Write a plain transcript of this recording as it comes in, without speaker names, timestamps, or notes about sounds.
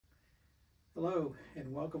Hello,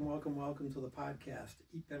 and welcome to the podcast,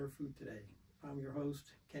 Eat Better Food Today. I'm your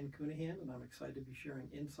host, Ken Cunanan, and I'm excited to be sharing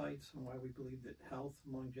insights on why we believe that health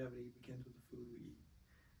and longevity begins with the food we eat.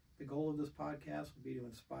 The goal of this podcast will be to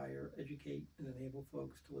inspire, educate, and enable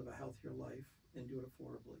folks to live a healthier life and do it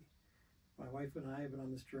affordably. My wife and I have been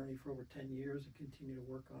on this journey for over 10 years and continue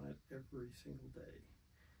to work on it every single day.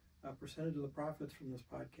 A percentage of the profits from this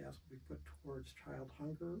podcast will be put towards child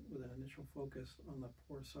hunger with an initial focus on the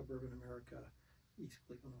poor suburban America, East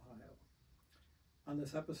Cleveland, Ohio. On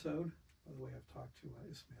this episode, by the way, I've talked to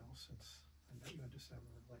Ismail since I met you in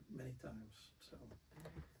December, like many times. So,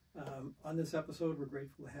 on this episode, we're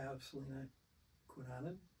grateful to have Celina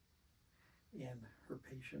Cunanan and her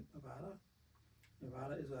patient, Nevada.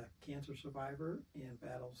 Nevada is a cancer survivor and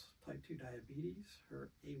battles type 2 diabetes.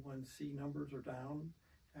 Her A1C numbers are down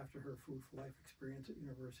after her Food for Life experience at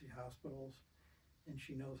university hospitals, and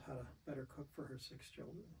she knows how to better cook for her 6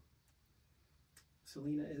 children.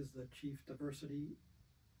 Celina is the Chief Diversity,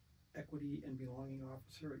 Equity, and Belonging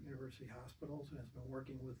Officer at university hospitals and has been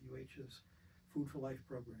working with UH's Food for Life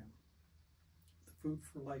program. The Food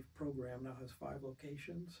for Life program now has 5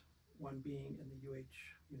 locations, one being in the UH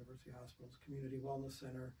University Hospitals Community Wellness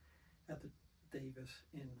Center at the Davis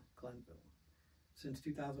in Glenville. Since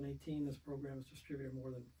 2018, this program has distributed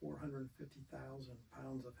more than 450,000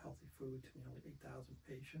 pounds of healthy food to nearly 8,000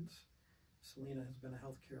 patients. Celina has been a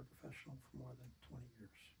healthcare professional for more than 20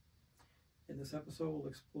 years. In this episode,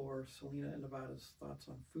 we'll explore Celina and Nevada's thoughts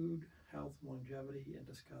on food, health, and longevity, and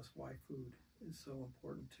discuss why food is so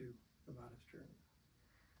important to Nevada's journey.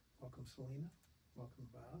 Welcome, Celina. Welcome,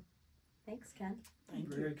 Nevada. Thanks, Ken. I'm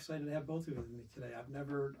very excited to have both of you with me today.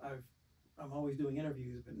 I'm always doing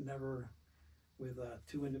interviews, but never with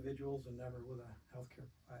 2 individuals and never with a healthcare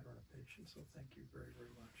provider and a patient. So thank you very, very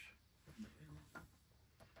much.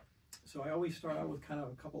 So I always start out with kind of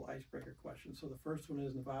a couple icebreaker questions. So the first one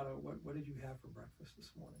is, Nevada, what did you have for breakfast this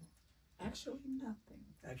morning? Actually, nothing.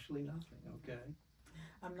 Actually nothing, okay.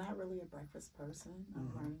 I'm not really a breakfast person. I'm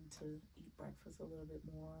learning to eat breakfast a little bit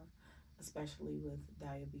more, especially with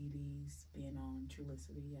diabetes, being on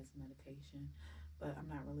Trulicity as medication. But I'm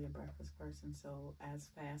not really a breakfast person, so as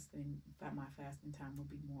fasting, my fasting time will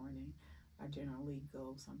be morning. I generally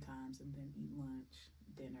go sometimes and then eat lunch,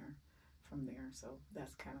 dinner from there. So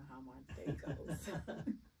that's kind of how my day goes.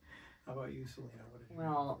 How about you, Celina? What did you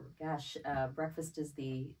Well, gosh, breakfast is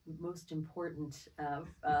the most important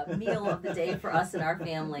meal of the day for us and our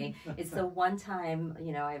family. It's the one time,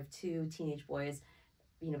 I have 2 teenage boys.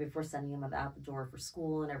 Before sending them out the door for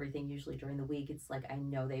school and everything, usually during the week, it's like I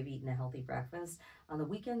know they've eaten a healthy breakfast. On the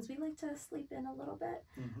weekends, we like to sleep in a little bit.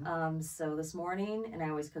 So this morning, and I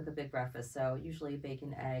always cook a big breakfast, so usually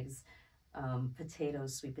bacon, eggs,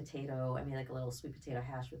 potatoes, sweet potato, like a little sweet potato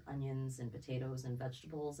hash with onions and potatoes and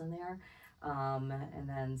vegetables in there. And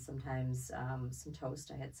then sometimes some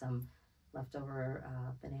toast. I had some leftover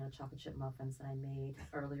banana chocolate chip muffins that I made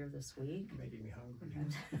earlier this week. You're making me hungry.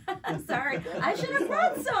 Sorry, I should have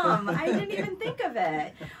brought some. I didn't even think of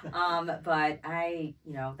it. But I,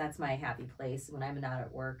 that's my happy place. When I'm not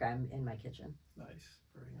at work, I'm in my kitchen. Nice,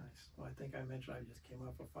 very nice. Well, I think I mentioned I just came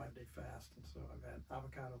off a 5-day fast, and so I've had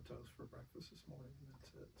avocado toast for breakfast this morning, and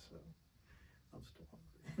that's it. So I'm still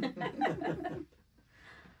hungry.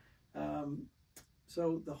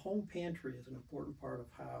 So the home pantry is an important part of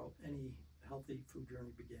how any healthy food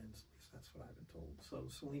journey begins. At least that's what I've been told. So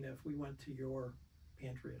Celina, if we went to your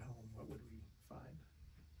pantry at home, what would we find?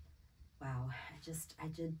 Wow, I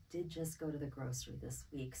did just go to the grocery this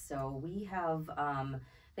week. So we have,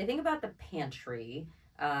 if I think about the pantry,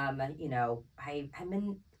 I've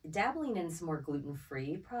been dabbling in some more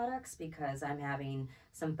gluten-free products because I'm having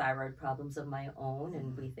some thyroid problems of my own,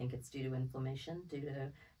 and we think it's due to inflammation, due to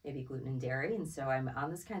maybe gluten and dairy. And so I'm on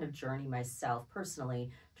this kind of journey myself personally,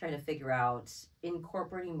 trying to figure out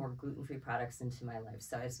incorporating more gluten-free products into my life.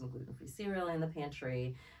 So I have some gluten-free cereal in the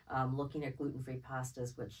pantry, looking at gluten-free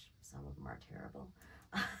pastas, which some of them are terrible.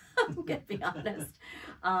 I'm gonna be honest.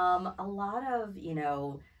 A lot of,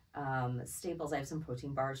 staples. I have some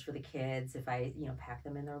protein bars for the kids if I, pack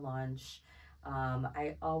them in their lunch.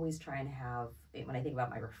 I always try and have, when I think about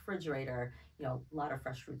my refrigerator, a lot of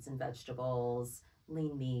fresh fruits and vegetables,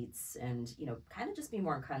 lean meats, and kind of just be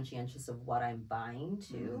more conscientious of what I'm buying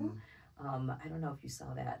too. I don't know if you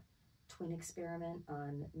saw that twin experiment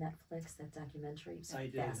on Netflix, that documentary. It's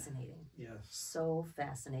fascinating. Yes. So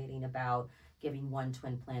fascinating about giving one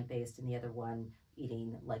twin plant-based and the other one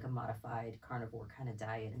eating like a modified carnivore kind of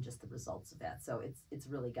diet, and just the results of that. So it's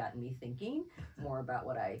really gotten me thinking more about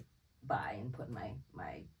what I buy and put in my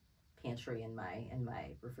pantry and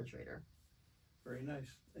my refrigerator. Very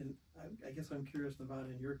nice. And I guess I'm curious about,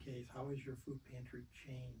 in your case, how has your food pantry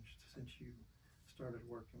changed since you started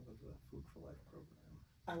working with the Food for Life program?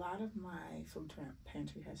 A lot of my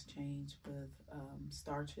pantry has changed with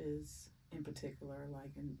starches in particular,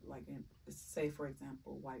 like in say for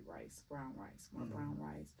example white rice, brown rice, more brown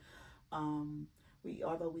rice.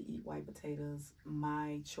 Although we eat white potatoes,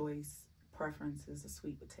 my choice preference is a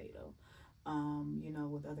sweet potato.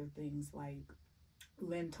 With other things like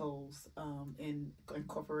lentils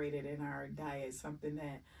incorporated in our diet, something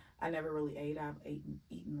that I never really ate. I've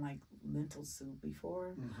eaten like lentil soup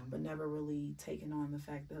before, but never really taken on the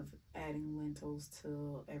fact of adding lentils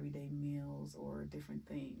to everyday meals or different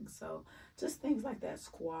things. So just things like that,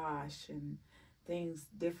 squash and things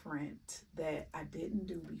different that I didn't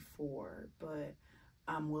do before, but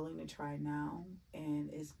I'm willing to try now,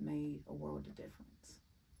 and it's made a world of difference.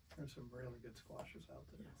 There's some really good squashes out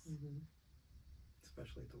there. Yes.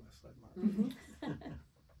 Especially at the West Side Market.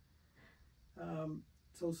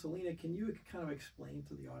 So Celina, can you kind of explain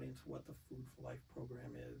to the audience what the Food for Life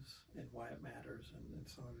program is and why it matters and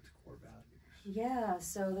some of its core values? Yeah,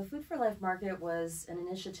 so the Food for Life Market was an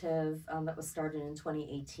initiative that was started in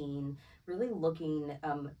 2018, really looking,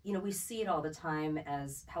 we see it all the time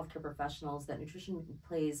as healthcare professionals that nutrition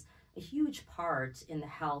plays a huge part in the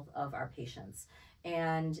health of our patients.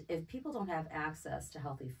 And if people don't have access to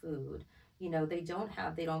healthy food, they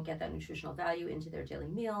don't get that nutritional value into their daily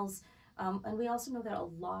meals. And we also know that a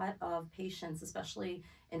lot of patients, especially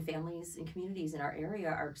in families and communities in our area,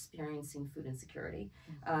 are experiencing food insecurity.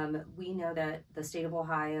 We know that the state of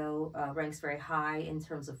Ohio ranks very high in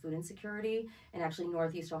terms of food insecurity, and actually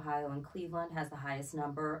Northeast Ohio and Cleveland has the highest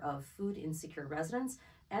number of food insecure residents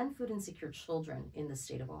and food insecure children in the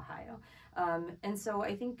state of Ohio. And so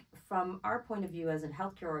I think from our point of view as a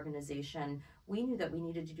healthcare organization, we knew that we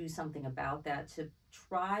needed to do something about that to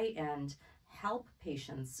try and help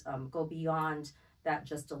patients go beyond that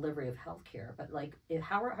just delivery of healthcare. But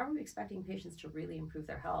how are we expecting patients to really improve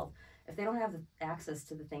their health if they don't have access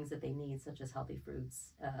to the things that they need, such as healthy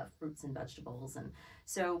fruits and vegetables? And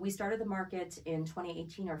so we started the market in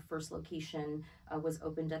 2018. Our first location was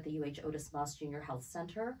opened at the UH Otis Moss Junior Health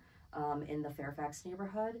Center in the Fairfax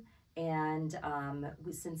neighborhood. And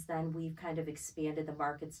since then, we've kind of expanded the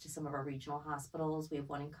markets to some of our regional hospitals. We have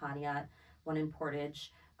one in Conneaut, one in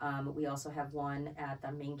Portage. We also have one at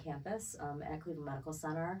the main campus at Cleveland Medical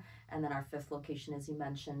Center. And then our fifth location, as you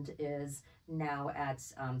mentioned, is now at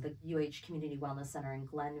the UH Community Wellness Center in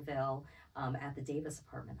Glenville at the Davis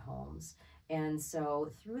Apartment Homes. And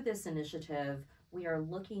so through this initiative, we are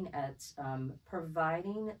looking at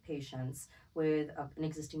providing patients with an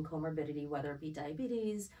existing comorbidity, whether it be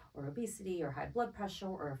diabetes or obesity or high blood pressure,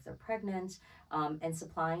 or if they're pregnant, and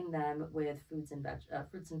supplying them with fruits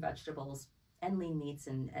and vegetables and lean meats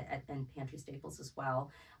and pantry staples as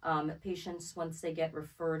well. Patients, once they get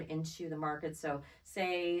referred into the market, so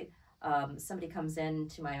say somebody comes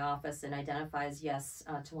into my office and identifies yes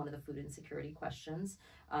to one of the food insecurity questions,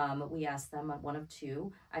 we ask them one of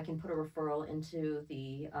two. I can put a referral into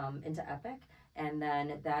Epic, and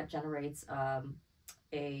then that generates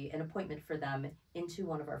an appointment for them into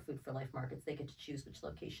one of our Food for Life markets. They get to choose which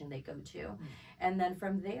location they go to. And then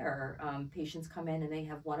from there, patients come in and they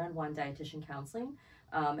have one-on-one dietitian counseling,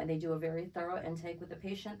 and they do a very thorough intake with the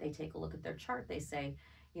patient. They take a look at their chart. They say,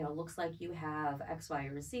 looks like you have X, Y,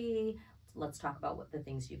 or Z. Let's talk about what the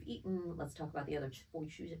things you've eaten. Let's talk about the other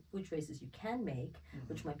food choices you can make,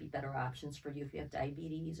 which might be better options for you if you have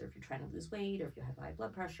diabetes, or if you're trying to lose weight, or if you have high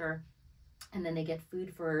blood pressure. And then they get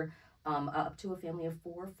food for up to a family of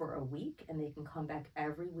 4 for a week, and they can come back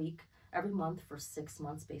every month for 6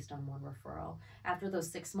 months based on one referral. After those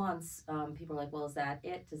 6 months, people are like, well, is that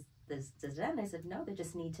it? Does it end? I said, no, they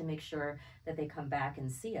just need to make sure that they come back and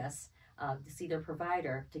see us, to see their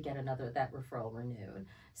provider, to get that referral renewed.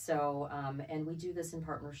 So, and we do this in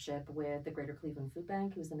partnership with the Greater Cleveland Food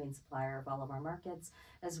Bank, who's the main supplier of all of our markets,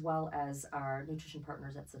 as well as our nutrition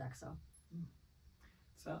partners at Sodexo.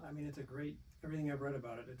 So, it's everything I've read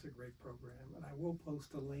about it, it's a great program. And I will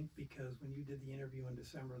post a link, because when you did the interview in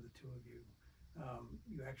December, the two of you,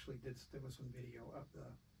 you actually there was some video of the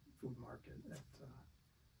food market at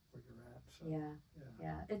where you're at. So,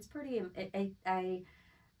 yeah. It's pretty,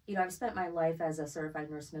 I've spent my life as a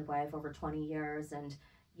certified nurse midwife over 20 years, and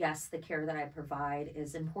yes, the care that I provide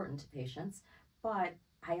is important to patients, but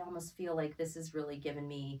I almost feel like this has really given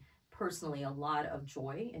me personally a lot of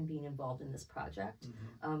joy in being involved in this project,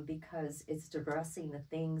 because it's addressing the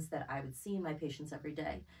things that I would see in my patients every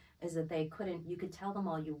day, is that you could tell them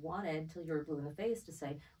all you wanted till you were blue in the face to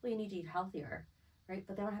say, well, you need to eat healthier, right?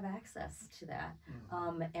 But they don't have access to that.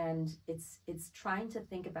 Mm-hmm. And it's trying to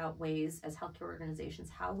think about ways as healthcare organizations,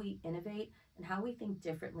 how we innovate and how we think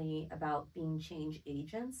differently about being change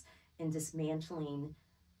agents and dismantling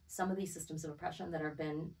some of these systems of oppression that have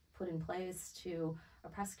been put in place to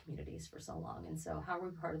oppress communities for so long. And so how are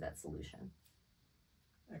we part of that solution?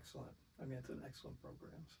 Excellent. I mean, it's an excellent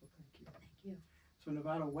program, so thank you. Thank you. So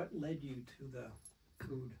Nevada, what led you to the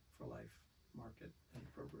Food for Life market and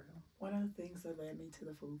program? One of the things that led me to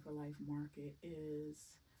the Food for Life market is,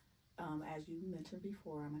 as you mentioned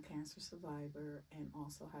before, I'm a cancer survivor and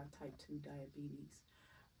also have type 2 diabetes.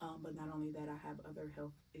 But not only that, I have other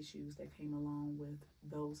health issues that came along with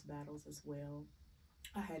those battles as well.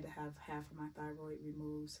 I had to have half of my thyroid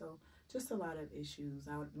removed, so just a lot of issues.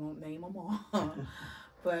 I won't name them all,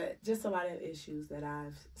 but just a lot of issues that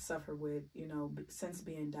I've suffered with, since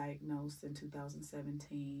being diagnosed in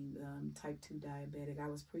 2017, type 2 diabetic. I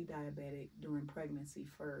was pre-diabetic during pregnancy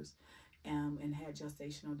first, and had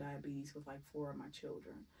gestational diabetes with like 4 of my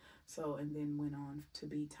children. So, and then went on to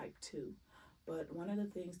be type 2. But one of the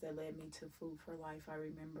things that led me to Food for Life, I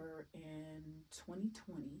remember in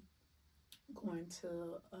 2020, going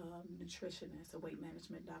to a nutritionist, a weight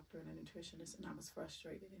management doctor and a nutritionist, and I was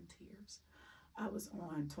frustrated in tears. I was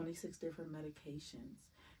on 26 different medications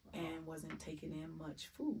and wasn't taking in much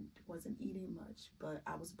food, wasn't eating much, but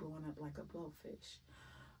I was blowing up like a blowfish.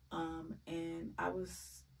 And I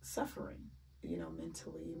was suffering,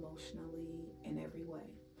 mentally, emotionally, in every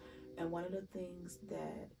way. And one of the things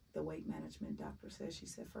that the weight management doctor said, she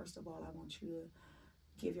said, first of all, I want you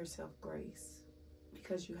to give yourself grace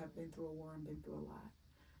because you have been through a war and been through a lot.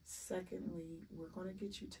 Secondly, we're going to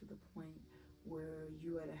get you to the point where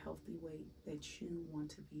you're at a healthy weight that you want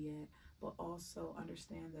to be at, but also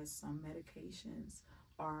understand that some medications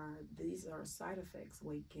these are side effects,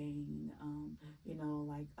 weight gain,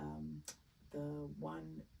 the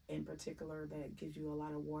one in particular that gives you a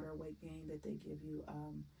lot of water weight gain that they give you,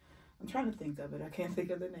 I'm trying to think of it. I can't think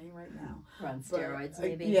of the name right now. Run steroids,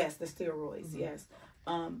 maybe? Yes, the steroids, yes.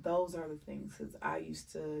 Those are the things, because I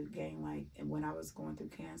used to gain and when I was going through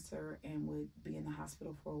cancer and would be in the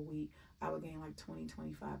hospital for a week, I would gain 20,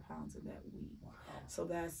 25 pounds in that week. Wow. So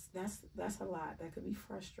that's a lot. That could be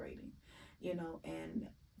frustrating, and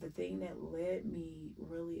the thing that led me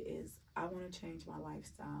really is I want to change my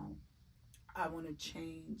lifestyle. I want to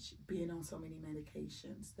change being on so many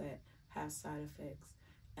medications that have side effects.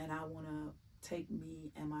 And I want to take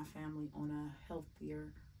me and my family on a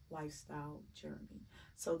healthier lifestyle journey.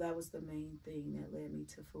 So that was the main thing that led me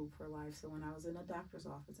to Food for Life. So when I was in a doctor's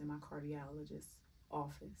office, in my cardiologist's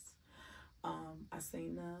office, I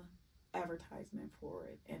seen the advertisement for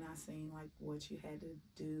it. And I seen what you had to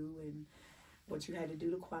do and what you had to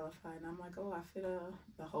do to qualify. And I'm like, oh, I fit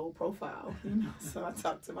the whole profile, So I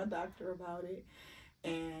talked to my doctor about it.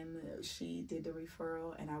 And she did the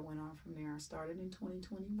referral, and I went on from there. I started in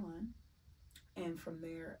 2021, and from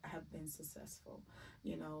there I have been successful.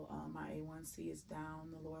 My A1C is down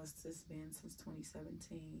the lowest it's been since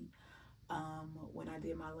 2017. When I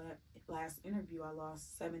did my last interview, I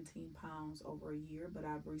lost 17 pounds over a year, but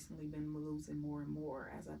I've recently been losing more and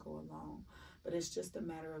more as I go along. But it's just a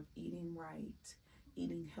matter of eating right,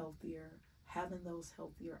 eating healthier, having those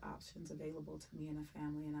healthier options available to me and a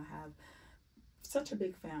family. And I have such a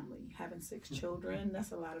big family, having 6 children.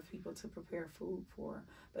 That's a lot of people to prepare food for.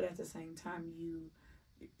 But at the same time, you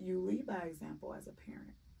lead by example as a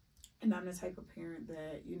parent. And I'm the type of parent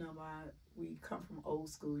that, we come from old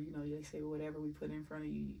school. They say whatever we put in front of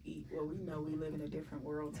you, you eat. Well, we know we live in a different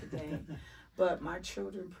world today. But my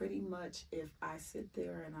children, pretty much, if I sit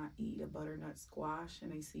there and I eat a butternut squash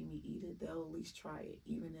and they see me eat it, they'll at least try it,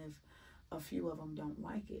 even if a few of them don't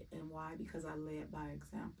like it. And why? Because I led by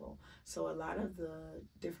example. So a lot of the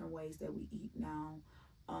different ways that we eat now,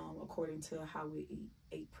 according to how we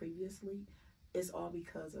ate previously, is all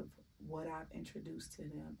because of what I've introduced to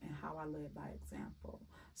them and how I led by example.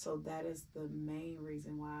 So that is the main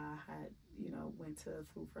reason why I had, went to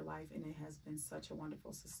Food for Life, and it has been such a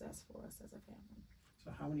wonderful success for us as a family.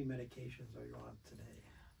 So how many medications are you on today?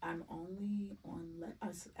 I'm only on,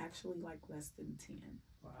 actually less than 10.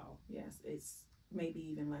 Wow. Yes, it's maybe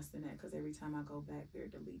even less than that, because every time I go back, they're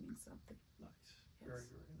deleting something. Nice. Yes. Very,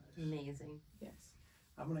 very nice. Amazing. Yes.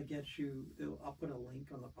 I'm going to get you, I'll put a link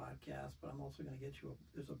on the podcast, but I'm also going to get you,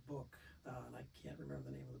 there's a book, and I can't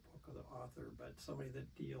remember the name of the book or the author, but somebody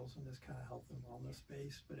that deals in this kind of health and wellness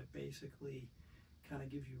space, but it basically kind of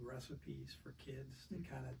gives you recipes for kids that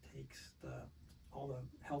kind of takes all the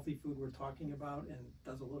healthy food we're talking about and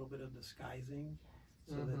does a little bit of disguising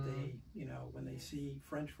so that they, when they see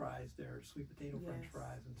French fries, they're sweet potato French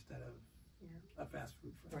fries instead of a fast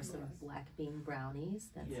food friend. Or some black bean brownies.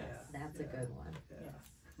 That's a good one. Yeah.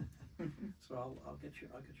 Yes. So I'll get you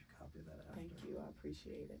a copy of that after. Thank you. I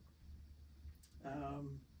appreciate it.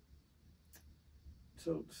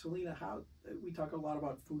 So Celina, how we talk a lot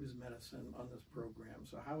about food as medicine on this program.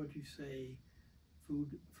 So how would you say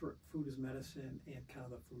food as medicine and kind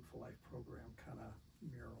of the Food for Life program kind of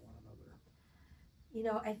mirror one another? You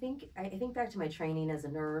know, I think back to my training as a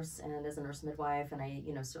nurse and as a nurse midwife,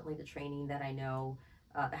 and certainly the training that I know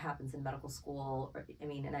that happens in medical school. I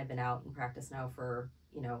mean, and I've been out in practice now for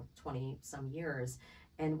 20 some years,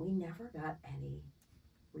 and we never got any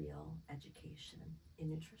real education in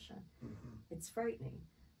nutrition. Mm-hmm. It's frightening.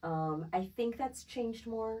 I think that's changed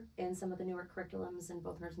more in some of the newer curriculums in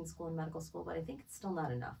both nursing school and medical school, but I think it's still not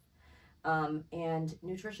enough. And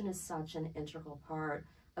nutrition is such an integral part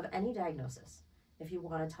of any diagnosis. If you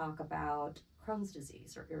want to talk about Crohn's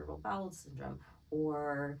disease or irritable bowel syndrome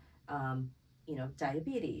or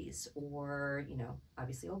diabetes or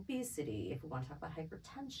obviously obesity, if we want to talk about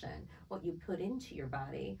hypertension, what you put into your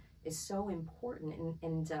body is so important.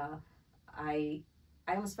 And I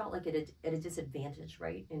almost felt like at a disadvantage,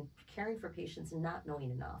 right, in caring for patients and not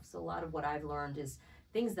knowing enough. So a lot of what I've learned is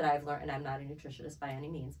things that I've learned, and I'm not a nutritionist by any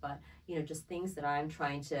means, but just things that I'm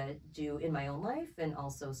trying to do in my own life, and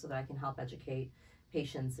also so that I can help educate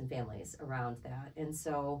patients and families around that. And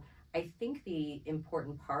so I think the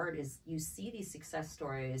important part is you see these success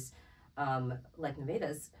stories like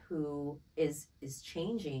Neveda's, who is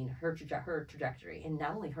changing her trajectory, and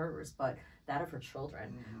not only hers, but that of her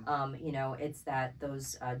children. Mm-hmm. It's that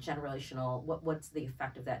those generational, what's the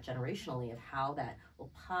effect of that generationally, of how that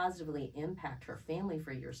will positively impact her family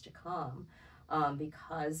for years to come,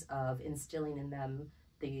 because of instilling in them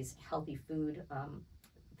these healthy food,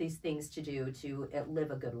 these things to do to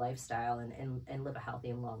live a good lifestyle and live a healthy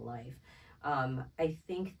and long life. I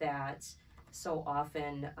think that so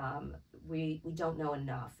often we don't know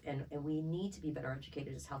enough, and we need to be better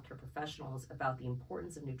educated as healthcare professionals about the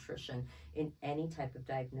importance of nutrition in any type of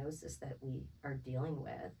diagnosis that we are dealing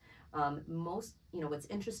with. What's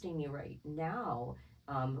interesting to me right now,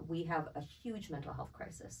 we have a huge mental health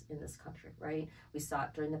crisis in this country, right? We saw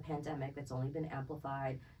it during the pandemic. That's only been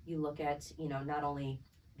amplified. You look at, not only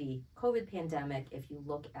the COVID pandemic, if you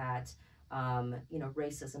look at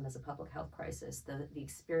racism as a public health crisis, the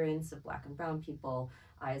experience of Black and brown people,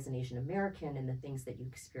 I as an Asian American, and the things that you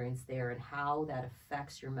experience there, and how that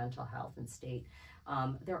affects your mental health and state.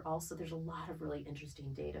 There's a lot of really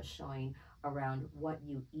interesting data showing around what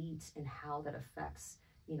you eat and how that affects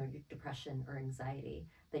your depression or anxiety,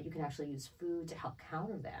 that you can actually use food to help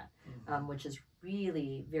counter that, mm-hmm. Which is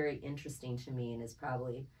really very interesting to me, and is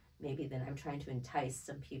probably maybe then I'm trying to entice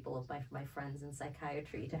some people of my friends in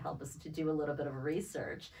psychiatry to help us to do a little bit of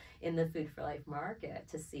research in the Food for Life market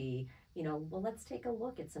to see, let's take a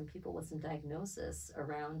look at some people with some diagnosis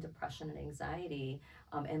around depression and anxiety,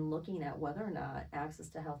 and looking at whether or not access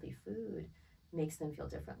to healthy food makes them feel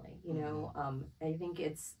differently. I think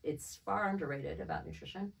it's far underrated about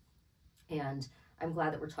nutrition, and I'm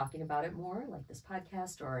glad that we're talking about it more, like this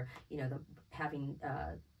podcast, or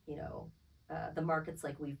the markets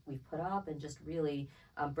like we've put up, and just really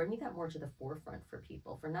bringing that more to the forefront for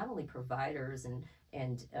people, for not only providers and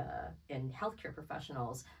healthcare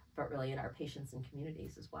professionals, but really in our patients and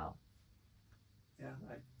communities as well. Yeah,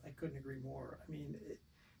 I couldn't agree more. I mean,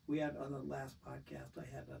 we had on the last podcast, I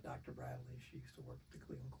had Dr. Bradley. She used to work at the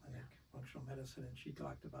Cleveland Clinic, functional medicine, and she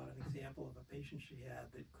talked about an example of a patient she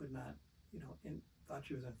had that could not, thought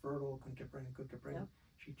she was infertile, couldn't get pregnant. Yep.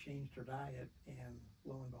 She changed her diet, and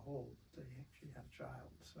lo and behold, she had a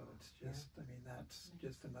child. So it's just, that's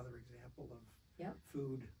just another example of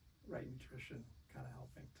food, right nutrition, kind of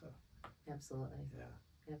helping to absolutely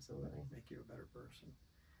make you a better person.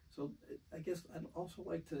 So I guess I'd also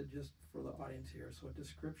like to, just for the audience here, so a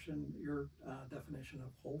description, your definition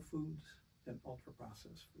of whole foods and ultra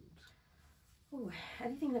processed foods. Ooh,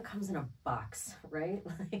 anything that comes in a box, right?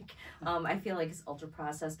 I feel like it's ultra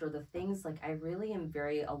processed, or the things, like, I really am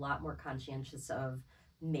a lot more conscientious of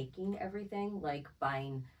making everything, like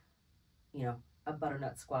buying, a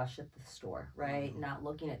butternut squash at the store, right? Mm-hmm. Not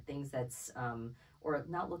looking at things that's, or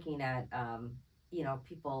not looking at,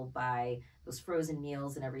 people buy those frozen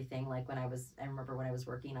meals and everything. Like I remember when I was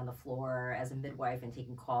working on the floor as a midwife and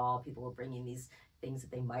taking call, people were bringing these things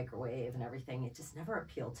that they microwave and everything. It just never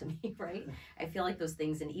appealed to me, right? I feel like those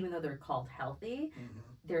things, and even though they're called healthy, mm-hmm.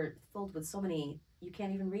 they're filled with so many, you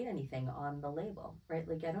can't even read anything on the label, right?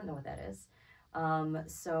 Like, I don't know what that is.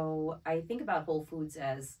 So I think about whole foods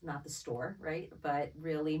as not the store, right? But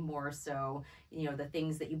really more so, the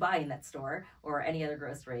things that you buy in that store or any other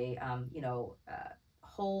grocery,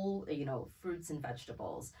 whole, fruits and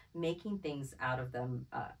vegetables, making things out of them,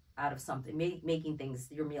 out of something, making things,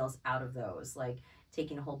 your meals out of those, like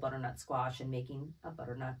taking a whole butternut squash and making a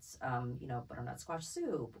butternut squash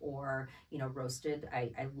soup, or, roasted.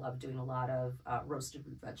 I love doing a lot of roasted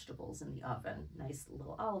root vegetables in the oven, nice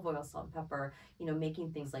little olive oil, salt and pepper,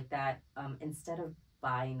 making things like that, instead of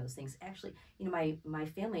buying those things. Actually, my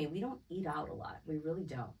family, we don't eat out a lot. We really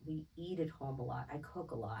don't. We eat at home a lot. I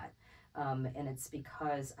cook a lot. And it's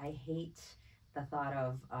because I hate the thought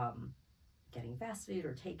of getting fast food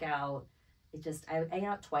or takeout. I ate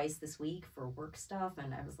out twice this week for work stuff,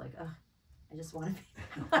 and I was like, ugh, I just want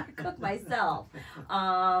to cook myself.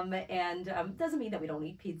 And doesn't mean that we don't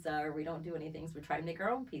eat pizza or we don't do anything. So we try to make our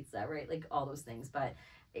own pizza, right? Like all those things. But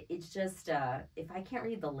it's just, if I can't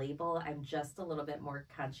read the label, I'm just a little bit more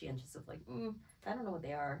conscientious of like, I don't know what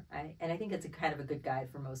they are. And I think it's a kind of a good guide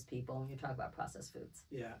for most people when you talk about processed foods.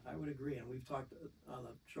 Yeah, I would agree. And we've talked on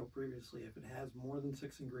the show previously, if it has more than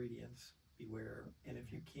 6 ingredients, beware. And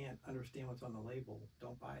if you can't understand what's on the label,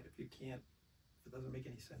 don't buy it. If it doesn't make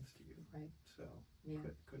any sense to you. Right. So yeah.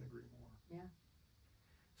 Couldn't agree more. Yeah.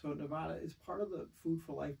 So Nevada is part of the Food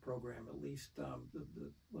for Life program, at least the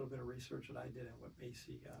little bit of research that I did and what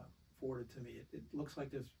Macy forwarded to me. It looks like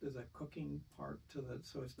there's a cooking part to that,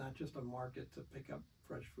 so it's not just a market to pick up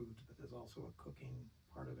fresh foods, but there's also a cooking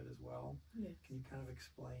part of it as well. Yes. Can you kind of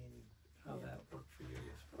explain how that worked for you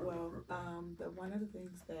as part well, of the program? one of the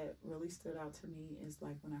things that really stood out to me is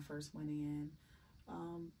like when I first went in,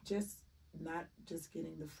 just not just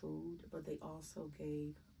getting the food, but they also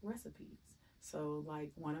gave recipes. So,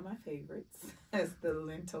 like, one of my favorites is the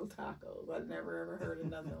lentil tacos. I've never ever heard of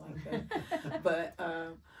nothing like that.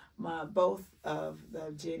 But both of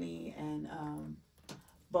the Jenny and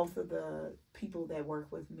both of the people that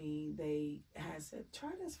work with me, they had said,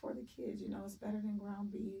 try this for the kids. It's better than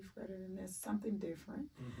ground beef, better than this, something different.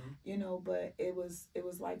 Mm-hmm. But it was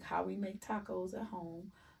like how we make tacos at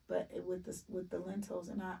home, but with the lentils.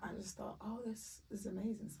 And I just thought, oh, this is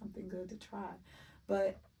amazing, something good to try.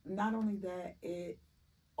 But not only that, it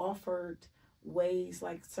offered ways,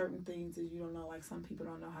 like certain things that you don't know, like some people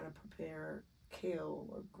don't know how to prepare kale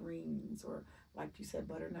or greens, or like you said,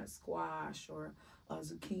 butternut squash or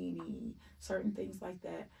zucchini, certain things like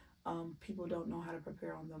that. People don't know how to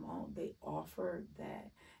prepare on their own. They offer that.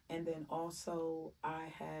 And then also I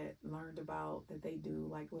had learned about that they do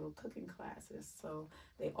like little cooking classes. So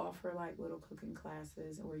they offer like little cooking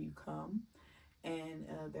classes where you come, and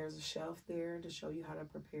there's a shelf there to show you how to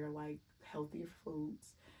prepare like healthier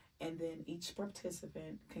foods. And then each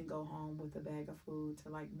participant can go home with a bag of food to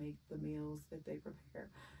like make the meals that they prepare.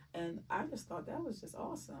 And I just thought that was just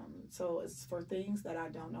awesome. So it's for things that I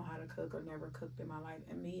don't know how to cook or never cooked in my life.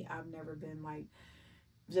 And me, I've never been like,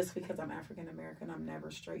 just because I'm African American, I'm never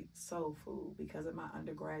straight soul food because of my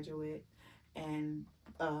undergraduate and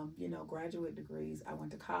graduate degrees. I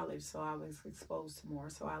went to college, so I was exposed to more.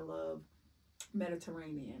 So I love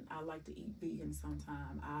Mediterranean. I like to eat vegan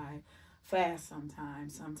sometime. I fast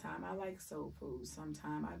sometimes. Sometimes I like soul food.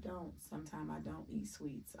 Sometimes I don't. Sometimes I don't eat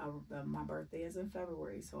sweets. My birthday is in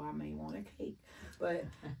February, so I may want a cake. But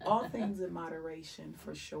all things in moderation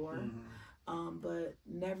for sure. Mm-hmm. But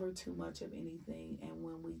never too much of anything. And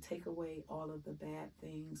when we take away all of the bad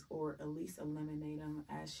things, or at least eliminate them,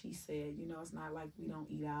 as she said, it's not like we don't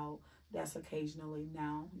eat out. That's occasionally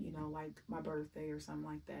now, like my birthday or something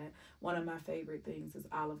like that. One of my favorite things is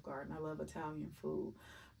Olive Garden. I love Italian food.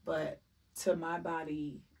 But to my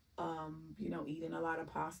body, eating a lot of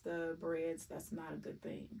pasta, breads, that's not a good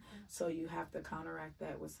thing. So you have to counteract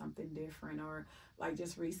that with something different. Or like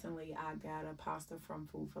just recently, I got a pasta from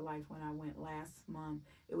Food for Life when I went last month.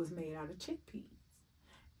 It was made out of chickpeas.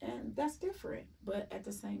 And that's different. But at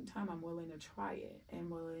the same time, I'm willing to try it and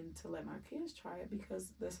willing to let my kids try it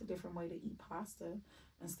because that's a different way to eat pasta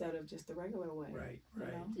instead of just the regular way.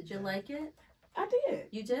 Right. Did you like it? I did.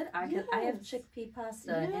 You did? I have chickpea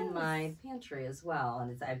pasta Yes. in my pantry as well,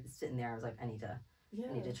 and I was sitting there. I was like, I need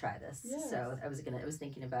to try this. Yes. So I was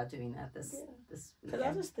thinking about doing that this because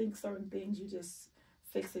I just think certain things you just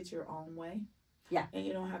fix it your own way. Yeah. And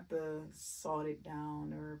you don't have to salt it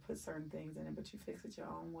down or put certain things in it, but you fix it your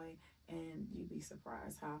own way, and you'd be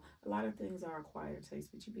surprised how a lot of things are acquired taste,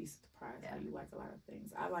 but you'd be surprised how you like a lot of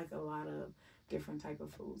things. I like a lot of different type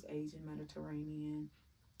of foods, Asian, Mediterranean,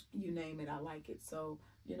 you name it, I like it. So,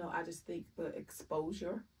 I just think the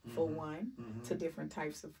exposure, for one, to different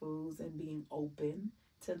types of foods and being open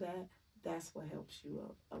to that, that's what helps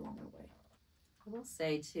you along the way. I will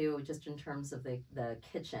say, too, just in terms of the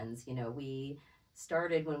kitchens, when we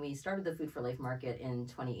started the Food for Life Market in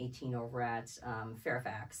 2018 over at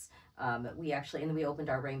Fairfax, We actually, and we opened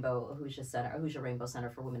our Hoosier Rainbow Center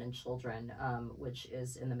for Women and Children, which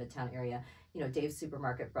is in the Midtown area. You know, Dave's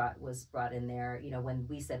Supermarket was brought in there. You know, when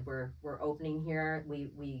we said we're opening here,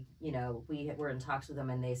 we were in talks with them,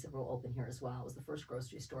 and they said we'll open here as well. It was the first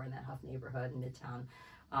grocery store in that Huff neighborhood in Midtown,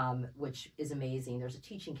 which is amazing. There's a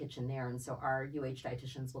teaching kitchen there, and so our UH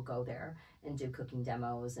dietitians will go there and do cooking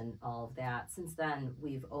demos and all of that. Since then,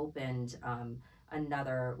 we've opened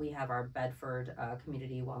we have our Bedford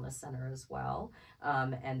Community Wellness Center as well,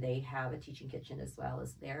 and they have a teaching kitchen as well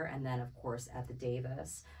as there. And then, of course, at the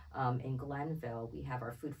Davis in Glenville, we have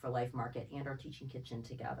our Food for Life market and our teaching kitchen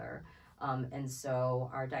together. And so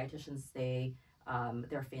our dietitians,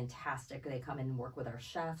 they're fantastic. They come in and work with our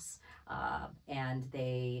chefs, and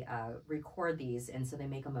they record these, and so they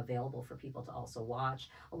make them available for people to also watch.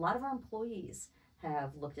 A lot of our employees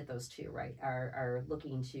have looked at those too, right? Are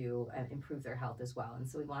looking to improve their health as well. And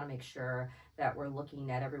so we want to make sure that we're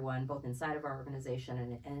looking at everyone, both inside of our organization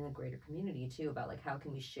and in the greater community too, about like how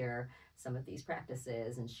can we share some of these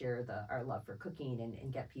practices and share our love for cooking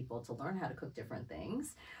and get people to learn how to cook different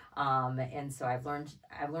things. And so I've learned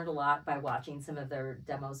a lot by watching some of their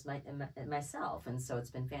demos myself, and so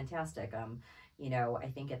it's been fantastic. You know,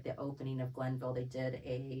 I think at the opening of Glenville, they did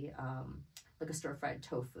a stir-fried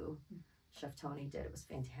tofu. Chef Tony did. It was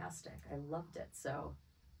fantastic. I loved it. So,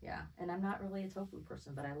 yeah. And I'm not really a tofu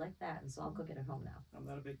person, but I like that, and so I'll cook it at home now. I'm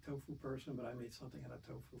not a big tofu person, but I made something out of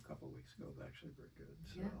tofu a couple of weeks ago. It was actually very good.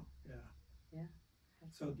 So, yeah.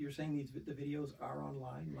 So you're saying the videos are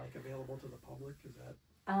online, like available to the public? Is that?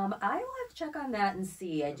 I will have to check on that and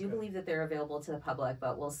see. I do Okay. believe that they're available to the public,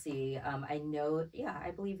 but we'll see. I know,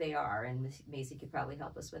 I believe they are, and Macy could probably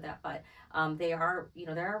help us with that. But they are, they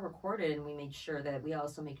are recorded, and we make sure that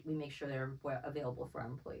we make sure they're available for our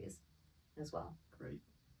employees as well. Great.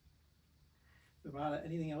 Nevada,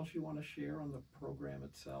 anything else you want to share on the program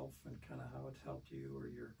itself and kind of how it's helped you or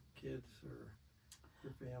your kids or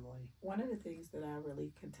your family? One of the things that I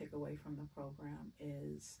really can take away from the program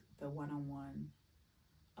is the one-on-one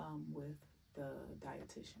with the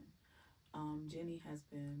dietitian. Jenny has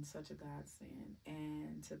been such a godsend,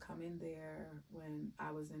 and to come in there when I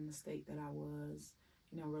was in the state that I was,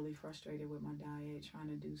 really frustrated with my diet, trying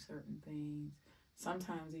to do certain things,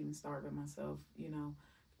 sometimes even starving myself,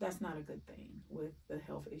 that's not a good thing with the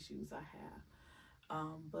health issues I have.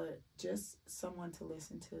 But just someone to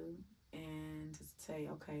listen to and to say,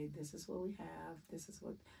 okay, this is what we have. This is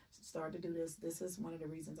what, start to do this. This is one of the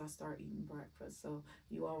reasons I start eating breakfast. So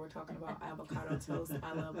you all were talking about avocado toast.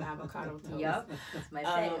 I love avocado toast. Yep, that's my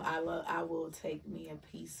favorite. I will take me a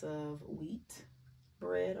piece of wheat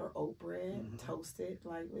bread or oat bread, toast it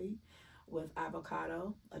lightly with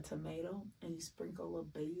avocado, a tomato, and you sprinkle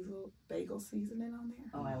a bagel seasoning on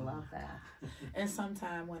there. Oh, I love that. And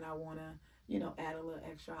sometime when I want to, add a little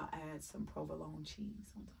extra, I'll add some provolone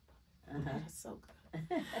cheese on top. That's so good.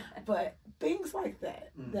 But things like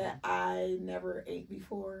that that I never ate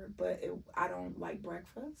before, but I don't like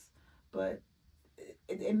breakfast, but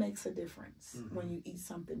it makes a difference when you eat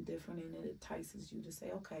something different, and it entices you to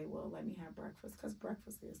say, okay, well, let me have breakfast, because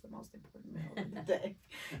breakfast is the most important meal of the day,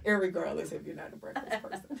 irregardless if you're not a breakfast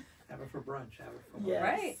person. Have it for brunch. Have it for lunch. Yes,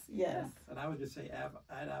 Right. Yes. And I would just say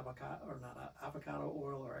add avocado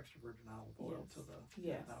oil or extra virgin olive oil to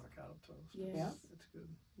the avocado toast. Yes. Yeah. It's good.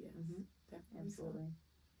 Yes. Definitely. Absolutely.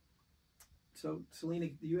 So, Celina,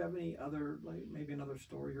 do you have any other, maybe another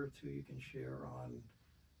story or two you can share on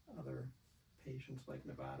other patients like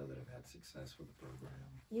Nevada that have had success with the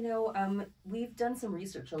program? We've done some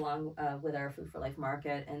research along with our Food for Life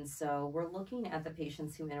market, and so we're looking at the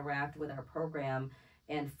patients who interact with our program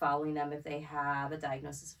and following them if they have a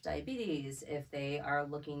diagnosis of diabetes, if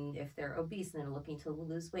they're obese and they're looking to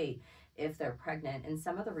lose weight, if they're pregnant. And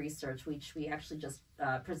some of the research, which we actually just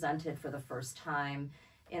presented for the first time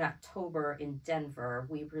in October in Denver,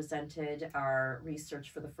 we presented our research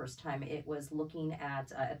for the first time. It was looking at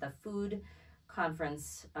the food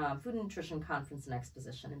and nutrition conference and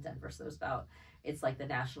exposition in Denver. So it's like the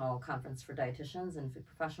national conference for dietitians and food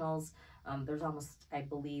professionals. There's almost, I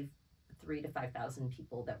believe, 3,000 to 5,000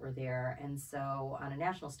 people that were there. And so on a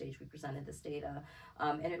national stage, we presented this data.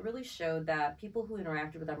 And it really showed that people who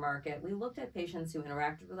interacted with our market, we looked at patients who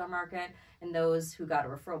interacted with our market and those who got a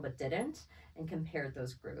referral but didn't, and compared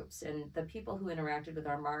those groups. And the people who interacted with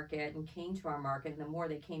our market and came to our market, and the more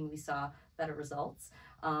they came, we saw better results,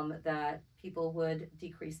 that people would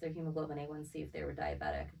decrease their hemoglobin A1C if they were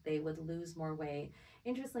diabetic. They would lose more weight.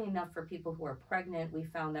 Interestingly enough, for people who are pregnant, we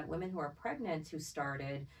found that women who are pregnant who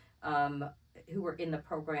started who were in the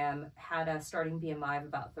program had a starting BMI of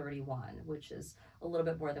about 31, which is a little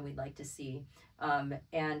bit more than we'd like to see.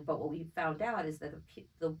 But what we found out is that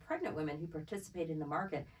the pregnant women who participated in the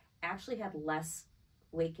market actually had less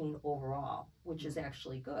weight gain overall, which is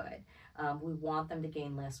actually good. We want them to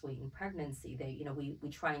gain less weight in pregnancy. We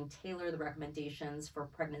try and tailor the recommendations for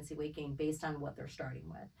pregnancy weight gain based on what they're starting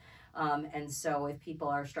with. And so if people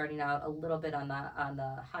are starting out a little bit on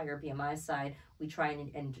the higher BMI side, we try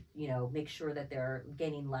and make sure that they're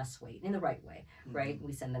gaining less weight in the right way, right?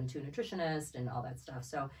 We send them to a nutritionist and all that stuff.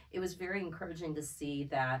 So it was very encouraging to see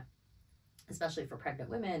that, especially for pregnant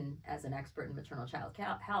women, as an expert in maternal child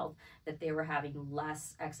health, that they were having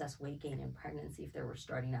less excess weight gain in pregnancy if they were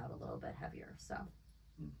starting out a little bit heavier. So,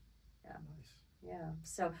 yeah. Nice. Yeah,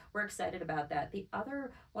 so we're excited about that.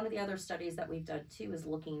 One of the other studies that we've done too is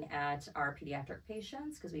looking at our pediatric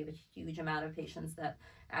patients, because we have a huge amount of patients that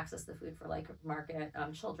access the Food for Life market,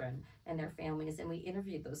 children and their families, and we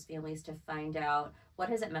interviewed those families to find out what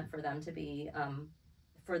has it meant for them to be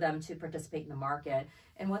for them to participate in the market.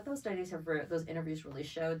 And what those studies those interviews really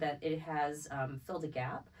showed that it has filled a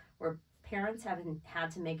gap where parents haven't had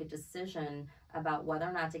to make a decision about whether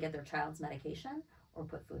or not to get their child's medication or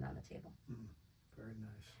put food on the table. Very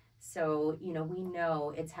nice. So, we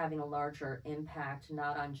know it's having a larger impact,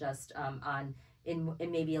 not on just in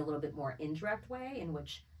maybe a little bit more indirect way in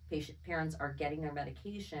which parents are getting their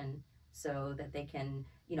medication so that they can,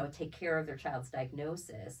 take care of their child's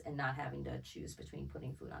diagnosis and not having to choose between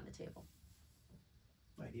putting food on the table.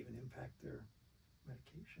 Might even impact their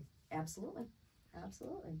medication. Absolutely.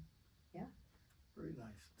 Yeah. Very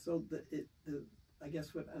nice. So I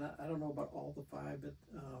guess and I don't know about all the 5, but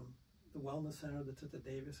the wellness center that's at the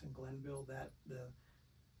Davis in Glenville, that the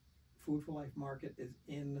Food for Life market is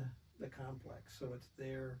in the complex, so it's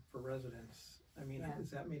there for residents. I mean,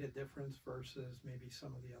 has that made a difference versus maybe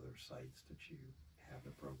some of the other sites that you have the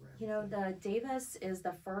program? The Davis is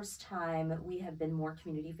the first time we have been more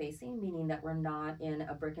community facing, meaning that we're not in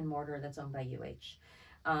a brick and mortar that's owned by UH.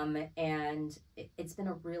 And it's been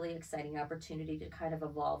a really exciting opportunity to kind of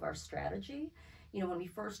evolve our strategy. When we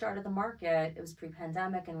first started the market, it was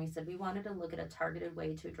pre-pandemic, and we said we wanted to look at a targeted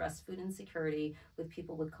way to address food insecurity with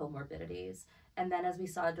people with comorbidities. And then as we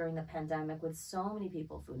saw during the pandemic with so many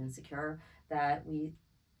people food insecure, that we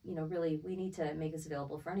need to make this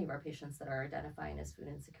available for any of our patients that are identifying as food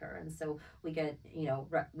insecure. And so we get,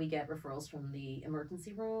 referrals from the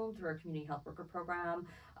emergency room through our community health worker program,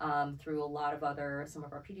 through a lot of some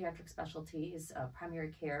of our pediatric specialties,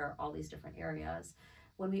 primary care, all these different areas.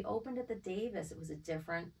 When we opened at the Davis, it's a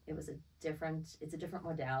different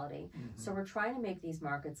modality. So we're trying to make these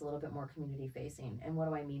markets a little bit more community facing. And what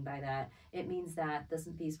do I mean by that? It means that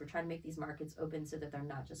we're trying to make these markets open so that they're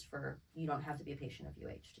not just you don't have to be a patient of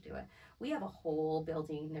UH to do it. We have a whole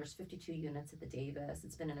building. There's 52 units at the Davis.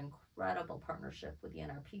 It's been an incredible partnership with the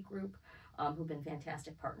NRP group, who've been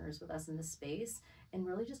fantastic partners with us in this space, and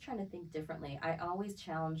really just trying to think differently. I always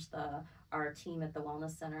challenge our team at the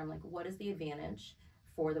Wellness Center. I'm like, what is the advantage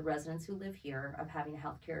for the residents who live here of having a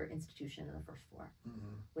healthcare institution in the first floor?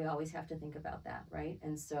 We always have to think about that, right?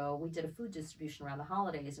 And so we did a food distribution around the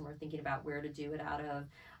holidays, and we're thinking about where to do it out of.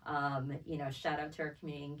 Shout out to our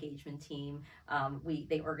community engagement team.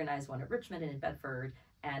 They organized one at Richmond and in Bedford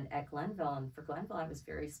and at Glenville. And for Glenville, I was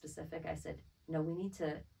very specific. I said, no, we need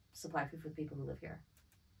to supply food for the people who live here,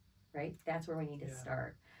 right? That's where we need to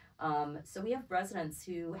start. So we have residents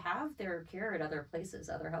who have their care at other places,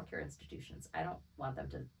 other healthcare institutions. I don't want them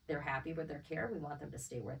they're happy with their care. We want them to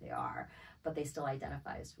stay where they are, but they still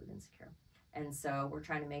identify as food insecure. And so we're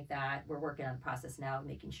trying to we're working on a process now of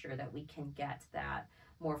making sure that we can get that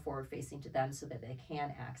more forward facing to them so that they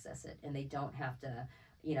can access it and they don't have to,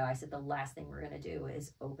 I said the last thing we're going to do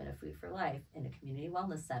is open a Food for Life in a community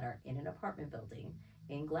wellness center in an apartment building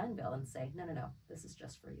in Glenville and say, no, this is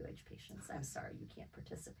just for UH patients. I'm sorry, you can't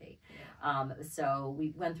participate. So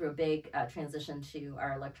we went through a big transition to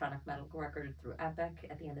our electronic medical record through Epic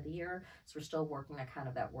at the end of the year. So we're still working on kind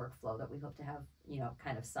of that workflow that we hope to have,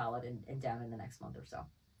 kind of solid and down in the next month or so.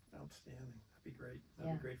 Outstanding. That'd be great.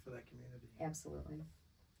 That'd be great for that community. Absolutely.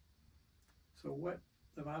 So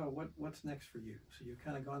what's next for you? So you've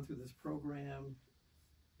kind of gone through this program.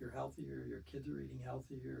 You're healthier, your kids are eating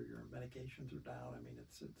healthier, your medications are down. I mean,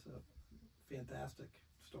 it's a fantastic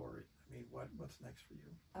story. I mean, what's next for you?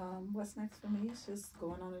 What's next for me is just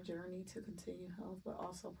going on a journey to continue health, but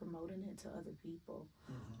also promoting it to other people.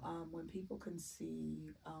 When people can see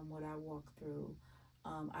what I walk through,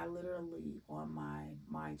 I literally on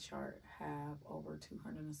my chart have over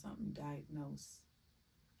 200 and something diagnosed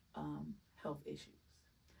health issues.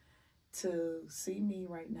 To see me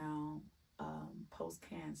right now,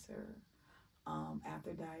 post-cancer,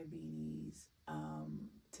 after diabetes,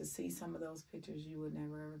 to to see some of those pictures, you would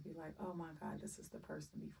never ever be like, oh my God, this is the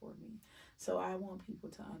person before me. So I want people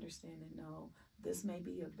to understand and know this may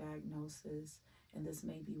be a diagnosis and this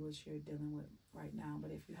may be what you're dealing with right now.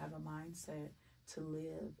 But if you have a mindset to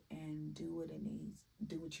live and do what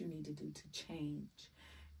you need to do to change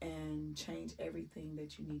and change everything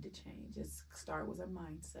that you need to change. It's start with a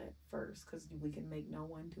mindset first, because we can make no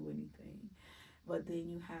one do anything. But then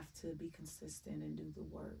you have to be consistent and do the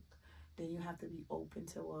work. Then you have to be open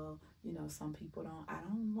to, well, some people I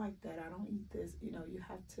don't like that, I don't eat this. You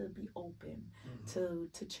have to be open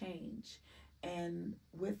to change. And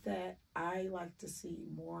with that, I like to see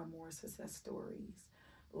more and more success stories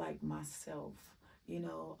like myself,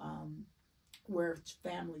 where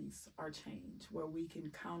families are changed, where we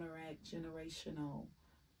can counteract generational,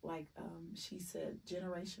 like she said,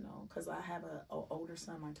 generational, because I have an older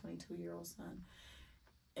son, my 22-year-old son,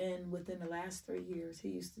 and within the last 3 years, he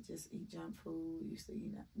used to just eat junk food,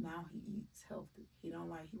 now he eats healthy. He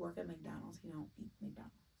work at McDonald's, he don't eat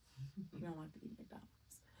McDonald's. He don't like to eat McDonald's.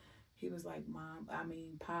 He was like, Mom,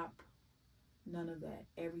 Pop, none of that.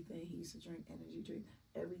 Everything, he used to drink energy drink.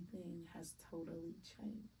 Everything has totally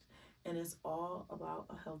changed. And it's all about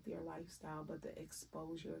a healthier lifestyle, but the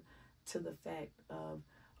exposure to the fact of,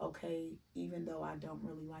 okay, even though I don't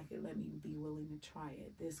really like it, let me be willing to try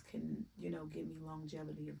it. This can, give me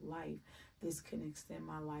longevity of life. This can extend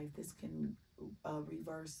my life. This can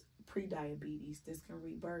reverse pre-diabetes. This can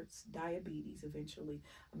reverse diabetes eventually.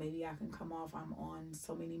 Maybe I can come off. I'm on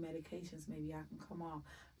so many medications. Maybe I can come off.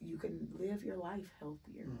 You can live your life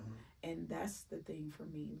healthier. And that's the thing for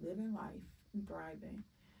me, living life and thriving.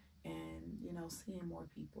 And, seeing more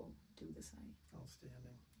people do the same.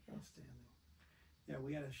 Outstanding. Yes. Outstanding. Yeah,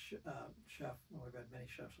 we had a chef. Well, we've had many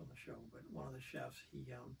chefs on the show, but one of the chefs, he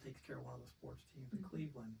takes care of one of the sports teams in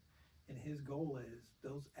Cleveland, and his goal is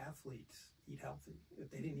those athletes eat healthy. If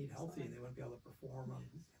they didn't eat healthy, they wouldn't be able to perform on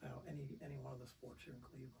any one of the sports here in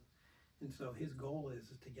Cleveland. And so his goal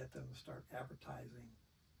is to get them to start advertising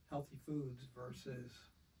healthy foods versus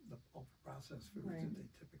the ultra-processed foods that they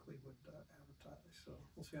typically would advertise. So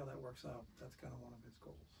we'll see how that works out. That's kind of one of his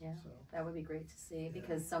goals. Yeah, so that would be great to see,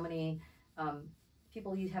 because so many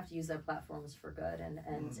people, you have to use their platforms for good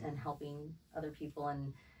and helping other people,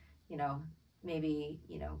 and maybe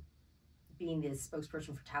being the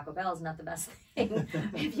spokesperson for Taco Bell is not the best thing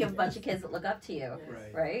if you have a bunch of kids that look up to you,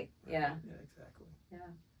 right? Yeah, exactly. Yeah.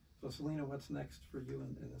 So Celina, what's next for you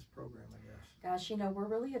in this program, I guess? Gosh, we're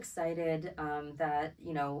really excited that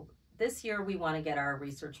this year we want to get our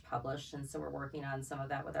research published, and so we're working on some of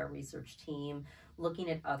that with our research team, looking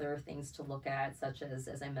at other things to look at, such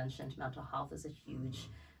as I mentioned, mental health is a huge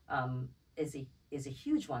is a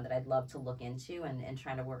huge one that I'd love to look into, and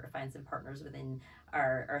trying to find some partners within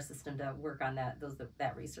our system to work on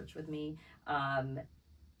that research with me.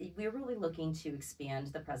 We're really looking to expand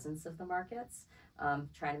the presence of the markets,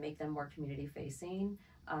 trying to make them more community facing,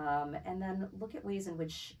 and then look at ways in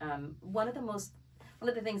which one of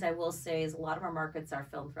the things I will say is a lot of our markets are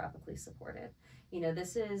philanthropically supported.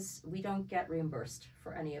 We don't get reimbursed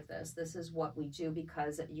for any of this. This is what we do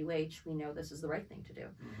because at UH we know this is the right thing to do.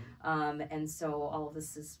 And so all of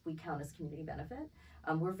this we count as community benefit.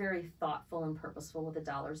 We're very thoughtful and purposeful with the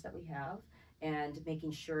dollars that we have, and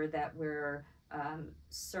making sure that we're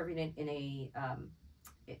serving it in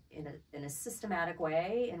a systematic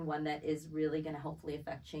way, and one that is really going to hopefully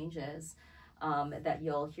affect changes. That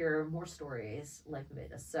you'll hear more stories like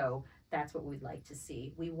this. So that's what we'd like to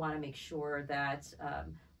see. We want to make sure that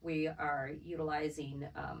we are utilizing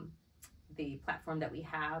the platform that we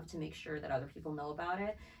have to make sure that other people know about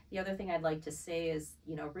it. The other thing I'd like to say is,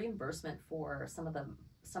 reimbursement for some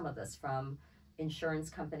of this from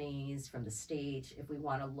insurance companies, from the state. If we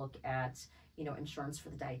want to look at, insurance for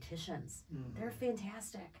the dietitians, they're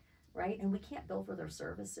fantastic. Right? And we can't bill for their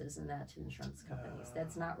services and that to insurance companies.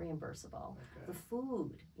 That's not reimbursable. Okay. The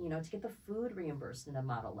food, to get the food reimbursed in a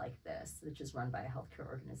model like this, which is run by a healthcare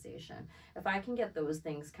organization. If I can get those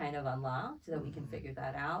things kind of unlocked, that we can figure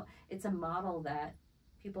that out, it's a model that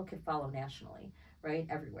people could follow nationally, right?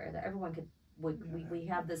 Everywhere, that everyone could, we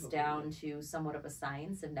have this down to somewhat of a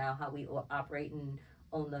science, and now how we operate and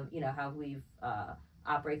own them, how we've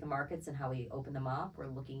operate the markets and how we open them up. We're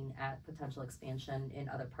looking at potential expansion in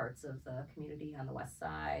other parts of the community on the west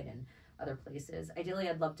side and other places. Ideally,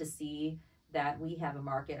 I'd love to see that we have a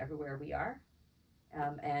market everywhere we are,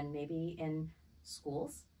 and maybe in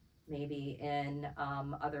schools, maybe in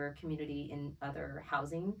other community, in other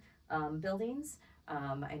housing buildings,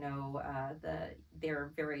 I know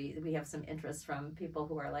we have some interest from people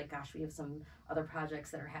who are like, gosh, we have some other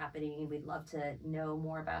projects that are happening. We'd love to know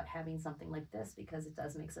more about having something like this because it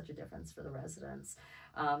does make such a difference for the residents.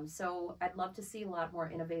 So I'd love to see a lot more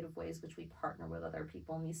innovative ways which we partner with other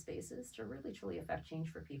people in these spaces to really truly affect change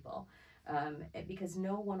for people. Because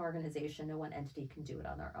no one organization, no one entity can do it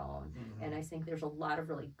on their own. And I think there's a lot of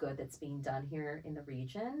really good that's being done here in the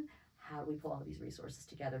region. How do we pull all these resources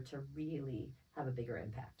together to really have a bigger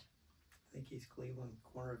impact? I think East Cleveland,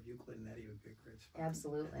 corner of Euclid and Eddy would be a great spot.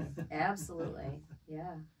 Absolutely. Absolutely.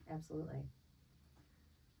 Yeah, absolutely.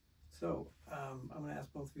 So I'm going to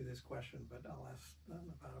ask both of you this question, but I'll ask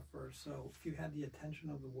about it first. So if you had the attention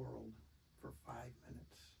of the world for 5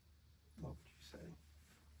 minutes, what would you say?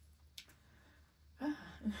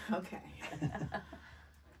 Okay.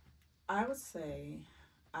 I would say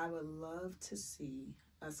I would love to see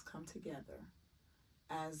us come together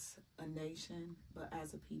as a nation, but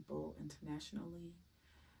as a people internationally,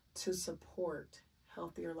 to support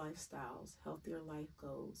healthier lifestyles, healthier life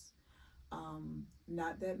goals.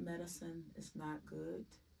 Not that medicine is not good,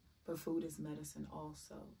 but food is medicine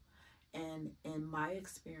also. And in my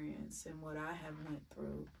experience and what I have went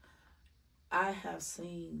through, I have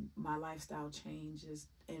seen my lifestyle changes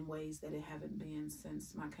in ways that it haven't been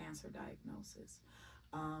since my cancer diagnosis.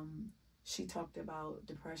 She talked about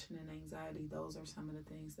depression and anxiety. Those are some of the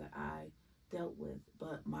things that I dealt with.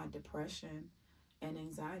 But my depression and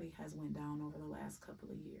anxiety has went down over the last couple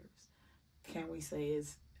of years. Can we say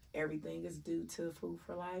everything is due to food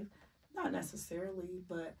for life? Not necessarily,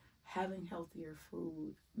 but having healthier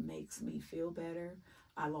food makes me feel better.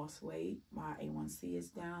 I lost weight. My A1C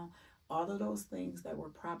is down. All of those things that were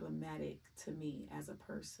problematic to me as a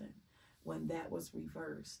person, when that was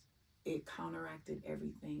reversed, it counteracted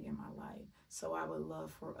everything in my life. So I would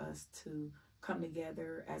love for us to come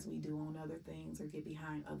together as we do on other things or get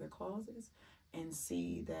behind other causes and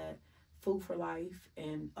see that Food for Life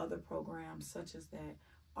and other programs such as that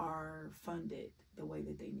are funded the way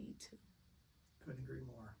that they need to. Couldn't agree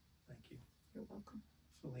more. Thank you. You're welcome.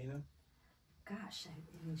 Celina? Gosh,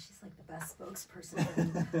 I mean, she's like the best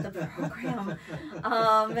spokesperson for the program.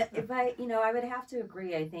 If I would have to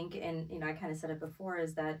agree, I think, and, I kind of said it before,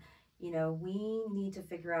 is that, we need to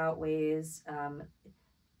figure out ways,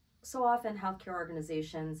 so often healthcare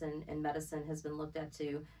organizations and medicine has been looked at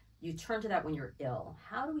you turn to that when you're ill.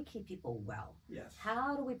 How do we keep people well? Yes.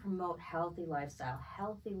 How do we promote healthy lifestyle,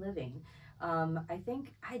 healthy living? I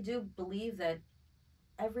do believe that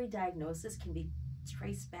every diagnosis can be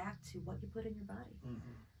traced back to what you put in your body.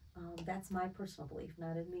 That's my personal belief,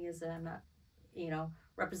 not in me as I'm not,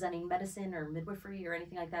 representing medicine or midwifery or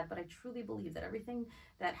anything like that, but I truly believe that everything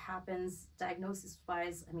that happens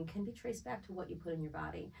diagnosis-wise, can be traced back to what you put in your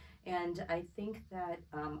body. And I think that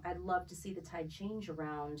I'd love to see the tide change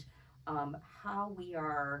around how we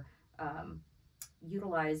are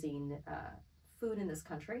utilizing food in this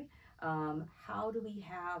country. How do we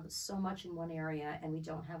have so much in one area and we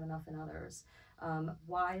don't have enough in others?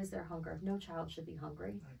 Why is there hunger? No child should be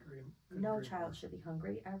hungry. I agree. No child should be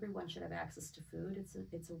hungry. Everyone should have access to food.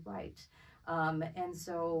 It's a right. And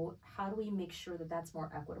so how do we make sure that that's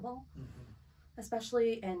more equitable?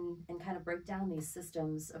 Especially and kind of break down these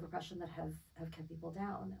systems of oppression that have kept people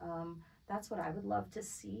down. That's what I would love to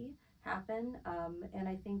see happen. And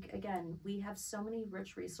I think, again, we have so many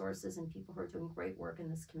rich resources and people who are doing great work in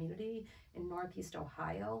this community in Northeast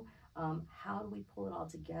Ohio. How do we pull it all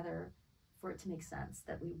together for it to make sense,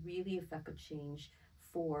 that we really affect a change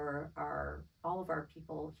for all of our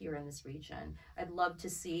people here in this region? I'd love to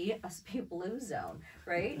see us be a blue zone,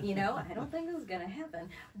 right? I don't think this is gonna happen,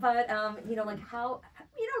 but like how,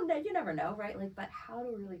 you never know, right? But how to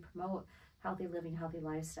really promote healthy living, healthy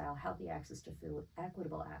lifestyle, healthy access to food,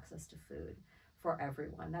 equitable access to food for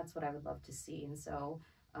everyone. That's what I would love to see. And so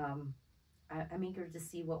I'm eager to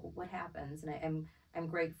see what happens, and I'm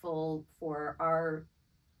grateful for our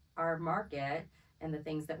market and the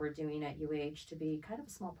things that we're doing at UH to be kind of a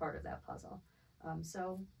small part of that puzzle.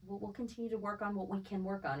 So we'll continue to work on what we can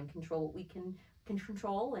work on and control what we can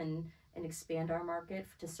control and expand our market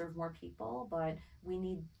to serve more people, but we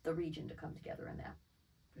need the region to come together in that.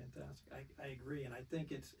 Fantastic. I agree, and I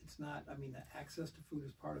think it's not, the access to food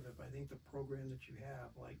is part of it, but I think the program that you have,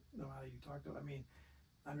 like how you talked about,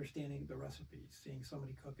 understanding the recipes, seeing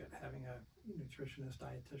somebody cook it, having a nutritionist,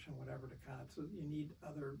 dietitian, whatever so you need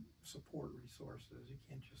other support resources. You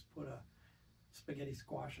can't just put a spaghetti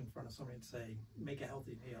squash in front of somebody and say, make a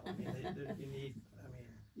healthy meal.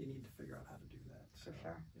 You need to figure out how to do that. For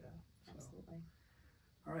sure. Yeah. Absolutely.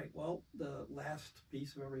 All right. Well, the last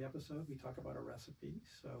piece of every episode, we talk about a recipe.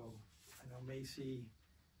 So I know Macy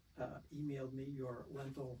emailed me your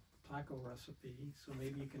lentil taco recipe, so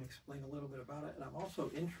maybe you can explain a little bit about it. And I'm also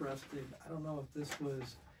interested, I don't know if this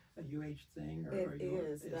was a UH thing or It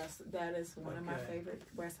is. That is one of my favorite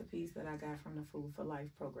recipes that I got from the Food for Life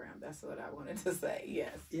program. That's what I wanted to say.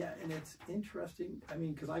 Yes. Yeah, and it's interesting. I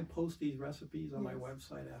mean, because I post these recipes on my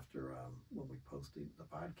website after when we post the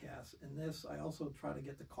podcast. And this, I also try to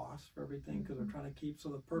get the cost for everything because we're trying to keep. So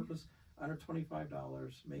the purpose under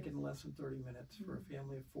 $25, make it in less than 30 minutes for a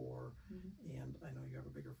family of 4. And I know you have a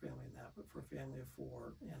bigger family than that, but for a family of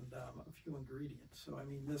 4 and a few ingredients. So I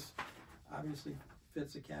mean, this obviously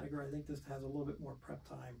fits the category. I think this has a little bit more prep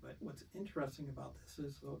time, but what's interesting about this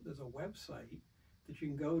is there's a website that you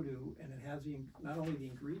can go to, and it has not only the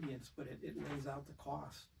ingredients, but it lays out the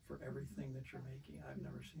cost for everything that you're making. I've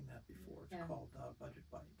never seen that before. It's called Budget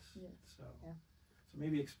Bites. So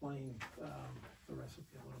maybe explain the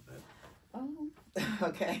recipe a little bit. Oh,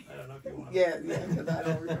 okay. I don't know if you want to. Yeah, because I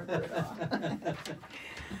don't remember it all.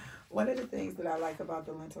 One of the things that I like about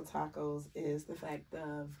the lentil tacos is the fact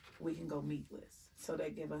of we can go meatless. So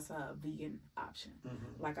they give us a vegan option.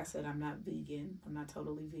 Like I said, I'm not vegan. I'm not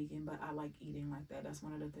totally vegan, but I like eating like that. That's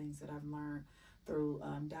one of the things that I've learned through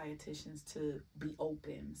dietitians to be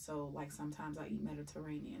open. So like sometimes I eat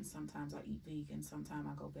Mediterranean, sometimes I eat vegan, sometimes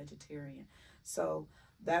I go vegetarian. So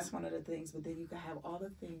that's one of the things. But then you can have all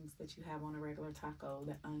the things that you have on a regular taco,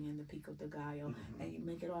 the onion, the pico de gallo, and you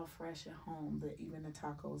make it all fresh at home. Even the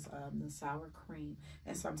tacos, the sour cream.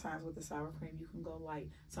 And sometimes with the sour cream, you can go light.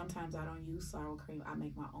 Sometimes I don't use sour cream. I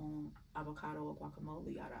make my own avocado or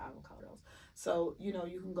guacamole out of avocados. So, you know,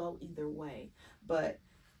 you can go either way. But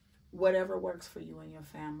whatever works for you and your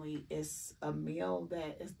family, is a meal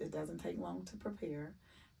that it doesn't take long to prepare.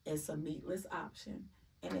 It's a meatless option.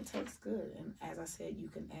 And it tastes good. And as I said, you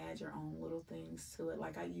can add your own little things to it.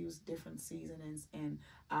 Like I use different seasonings, and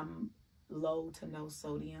I'm low to no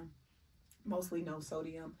sodium, mostly no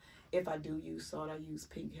sodium. If I do use salt, I use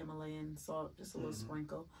pink Himalayan salt, just a little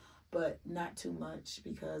sprinkle, but not too much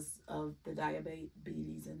because of the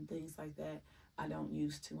diabetes and things like that. I don't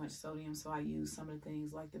use too much sodium, so I use some of the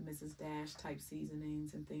things like the Mrs. Dash type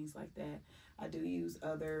seasonings and things like that. I do use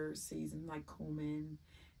other seasonings like cumin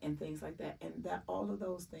and things like that, and that all of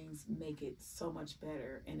those things make it so much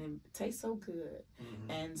better, and it tastes so good.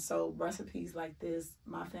 And so recipes like this,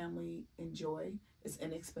 my family enjoy. It's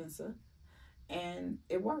inexpensive, and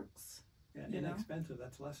it works. Yeah, inexpensive.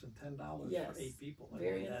 That's less than $10 for 8 people.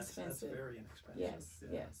 Very inexpensive. That's very inexpensive.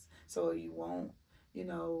 Yes. So you won't,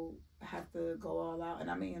 have to go all out. And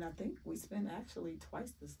I mean, I think we spend actually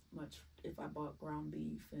twice this much if I bought ground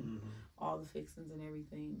beef and all the fixings and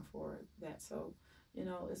everything for that. So,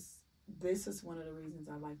 this is one of the reasons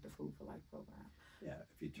I like the Food for Life program. Yeah,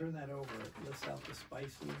 if you turn that over, it lists out the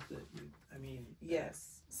spices that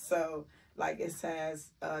Yes. So, like it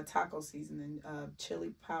says, taco seasoning,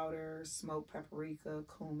 chili powder, smoked paprika,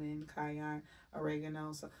 cumin, cayenne,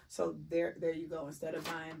 oregano. So there you go. Instead of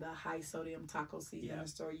buying the high sodium taco seasoning in the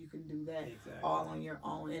store, you can do that all on your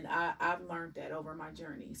own. And I've learned that over my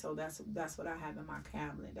journey. So that's what I have in my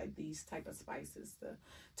cabinet, like these type of spices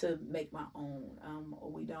to make my own.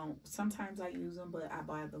 We don't. Sometimes I use them, but I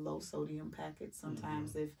buy the low sodium packets.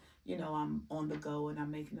 Sometimes if I'm on the go and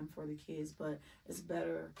I'm making them for the kids, but it's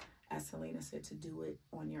better, as Celina said, to do it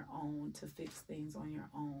on your own, to fix things on your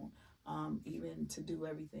own, even to do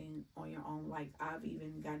everything on your own. Like I've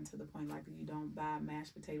even gotten to the point, like you don't buy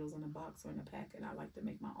mashed potatoes in a box or in a packet. I like to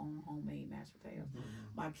make my own homemade mashed potatoes.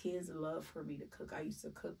 My kids love for me to cook. I used to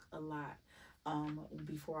cook a lot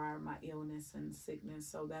before my illness and sickness.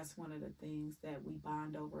 So that's one of the things that we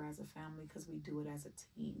bond over as a family, because we do it as a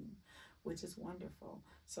team, which is wonderful.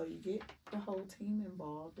 So you get the whole team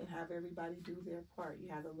involved and have everybody do their part.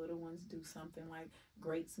 You have the little ones do something like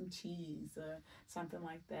grate some cheese or something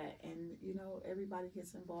like that. And, everybody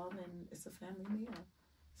gets involved and it's a family meal.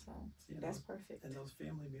 So that's perfect. And those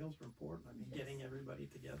family meals are important. I mean, getting everybody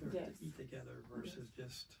together to eat together versus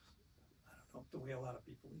just, I don't know, the way a lot of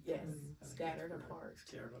people eat. Scattered apart.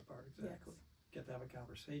 Scattered apart, exactly. Get to have a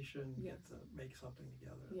conversation, get to make something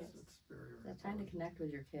together. It's very, very trying to connect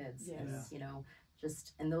with your kids. Yes. And,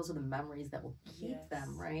 and those are the memories that will keep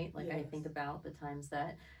them, right? Like I think about the times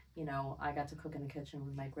that, I got to cook in the kitchen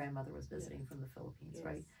when my grandmother was visiting from the Philippines,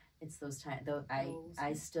 right? It's those times, though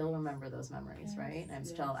I still remember those memories, right? And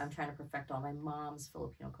I'm trying to perfect all my mom's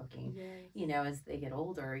Filipino cooking, as they get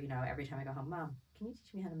older, every time I go home, Mom, can you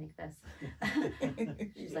teach me how to make this?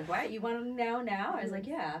 She's like, what, you want to know now? I was like,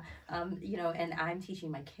 yeah. And I'm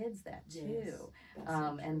teaching my kids that too.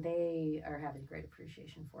 And they are having great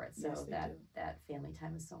appreciation for it. So that family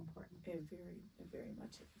time is so important. It very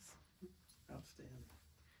much is. Outstanding.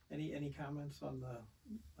 Any comments on the,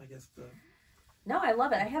 I guess the. No, I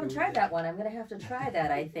love it. I haven't Food, tried yeah. that one. I'm going to have to try that,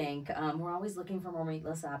 I think. We're always looking for more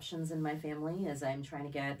meatless options in my family as I'm trying to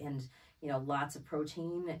get, and lots of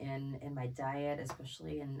protein in my diet,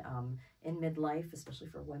 especially in midlife, especially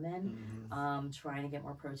for women. Trying to get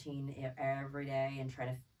more protein every day and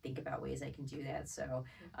trying to think about ways I can do that. So,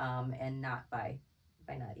 and not by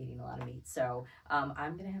not eating a lot of meat. So,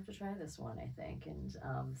 I'm going to have to try this one, I think, and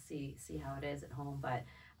see how it is at home. But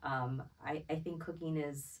I think cooking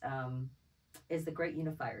is the great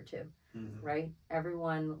unifier too, right?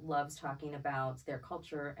 Everyone loves talking about their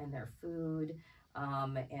culture and their food,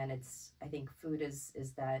 and I think food is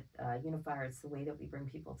that unifier. It's the way that we bring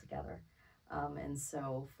people together, and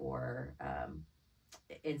so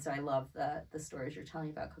I love the stories you're telling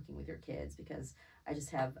about cooking with your kids, because I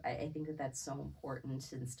think that that's so important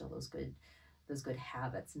to instill those good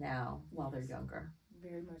habits now while they're younger.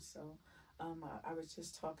 Very much so. I was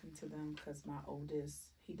just talking to them because my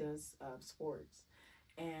oldest, he does sports,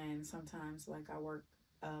 and sometimes like I work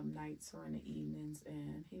nights or in the evenings,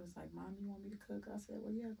 and he was like, "Mom, you want me to cook?" I said,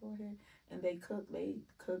 "Well, yeah, go ahead." And they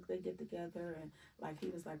they get together, and like he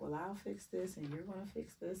was like, "Well, I'll fix this, and you're gonna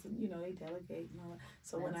fix this," and they delegate and all that.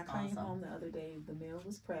 So when I came home the other day, the meal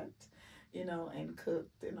was prepped, and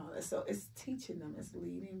cooked and all that. So it's teaching them, it's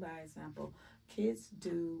leading by example. Kids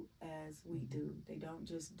do as we do. They don't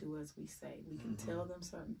just do as we say. We can tell them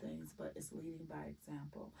certain things, but it's leading by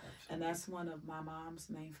example. Absolutely. And that's one of my mom's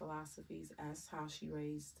main philosophies as how she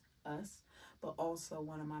raised us, but also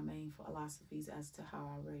one of my main philosophies as to how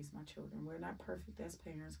I raise my children. We're not perfect as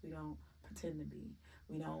parents. We don't pretend to be.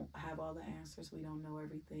 We don't have all the answers. We don't know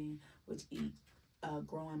everything, which each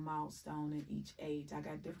growing milestone in each age. I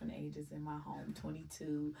got different ages in my home: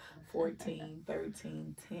 22, 14,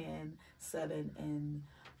 13, 10, 7, and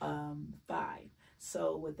 5.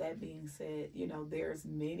 So with that being said, there's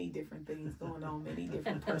many different things going on, many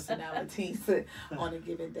different personalities on a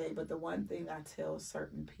given day. But the one thing I tell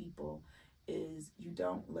certain people is you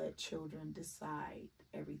don't let children decide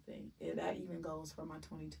everything. And that even goes for my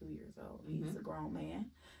 22 years old. He's a grown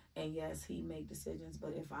man, and yes, he make decisions.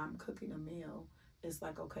 But if I'm cooking a meal, it's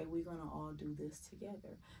like, okay, we're going to all do this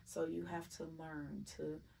together. So you have to learn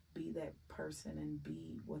to be that person and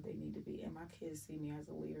be what they need to be. And my kids see me as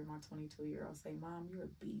a leader. My 22-year-old say, "Mom, you're a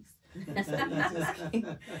beast."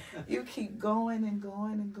 So you keep going and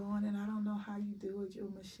going and going, and I don't know how you do it. You're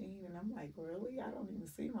a machine. And I'm like, really? I don't even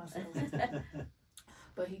see myself.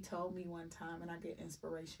 But he told me one time, and I get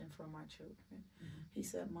inspiration from my children. He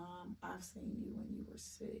said, "Mom, I've seen you when you were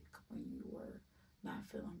sick, when you were not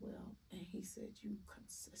feeling well." And he said, "You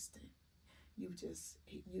consistent.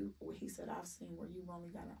 He said, I've seen where you've only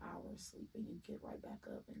got an hour of sleep and you get right back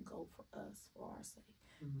up and go for us, for our sake."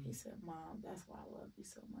 He said, "Mom, that's why I love you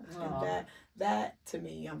so much." Aww. And that to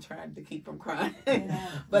me, I'm trying to keep from crying,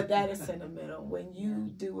 but that is sentimental. When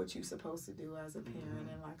you do what you're supposed to do as a parent,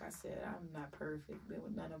 and like I said, I'm not perfect,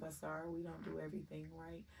 none of us are. We don't do everything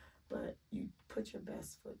right, but you put your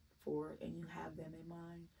best foot forward and you have them in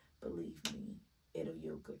mind. Believe me, it'll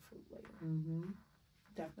yield good fruit later.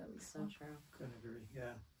 Definitely so true. Couldn't agree.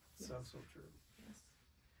 Yeah, yes. So true. Yes.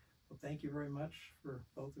 Well, thank you very much for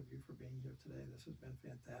both of you for being here today. This has been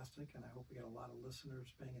fantastic, and I hope we get a lot of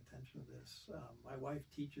listeners paying attention to this. My wife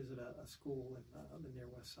teaches at a school in the near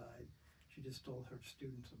West Side. She just told her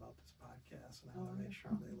students about this podcast, and I want to make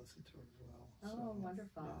sure they listen to it as well. Oh,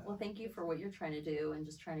 wonderful. Yeah. Well, thank you for what you're trying to do and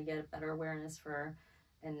just trying to get better awareness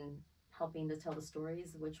and helping to tell the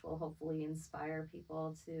stories, which will hopefully inspire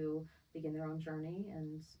people to begin their own journey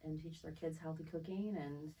and teach their kids healthy cooking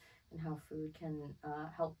and how food can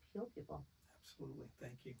help heal people. Absolutely.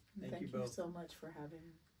 Thank you. Thank you both so much for having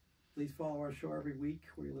me. Please follow our show every week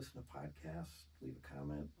where you listen to podcasts. Leave a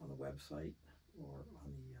comment on the website or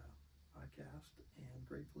on the podcast. And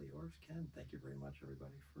gratefully yours, Ken. Thank you very much,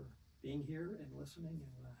 everybody, for being here and listening,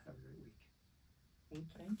 and have a great week.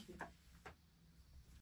 Thank you.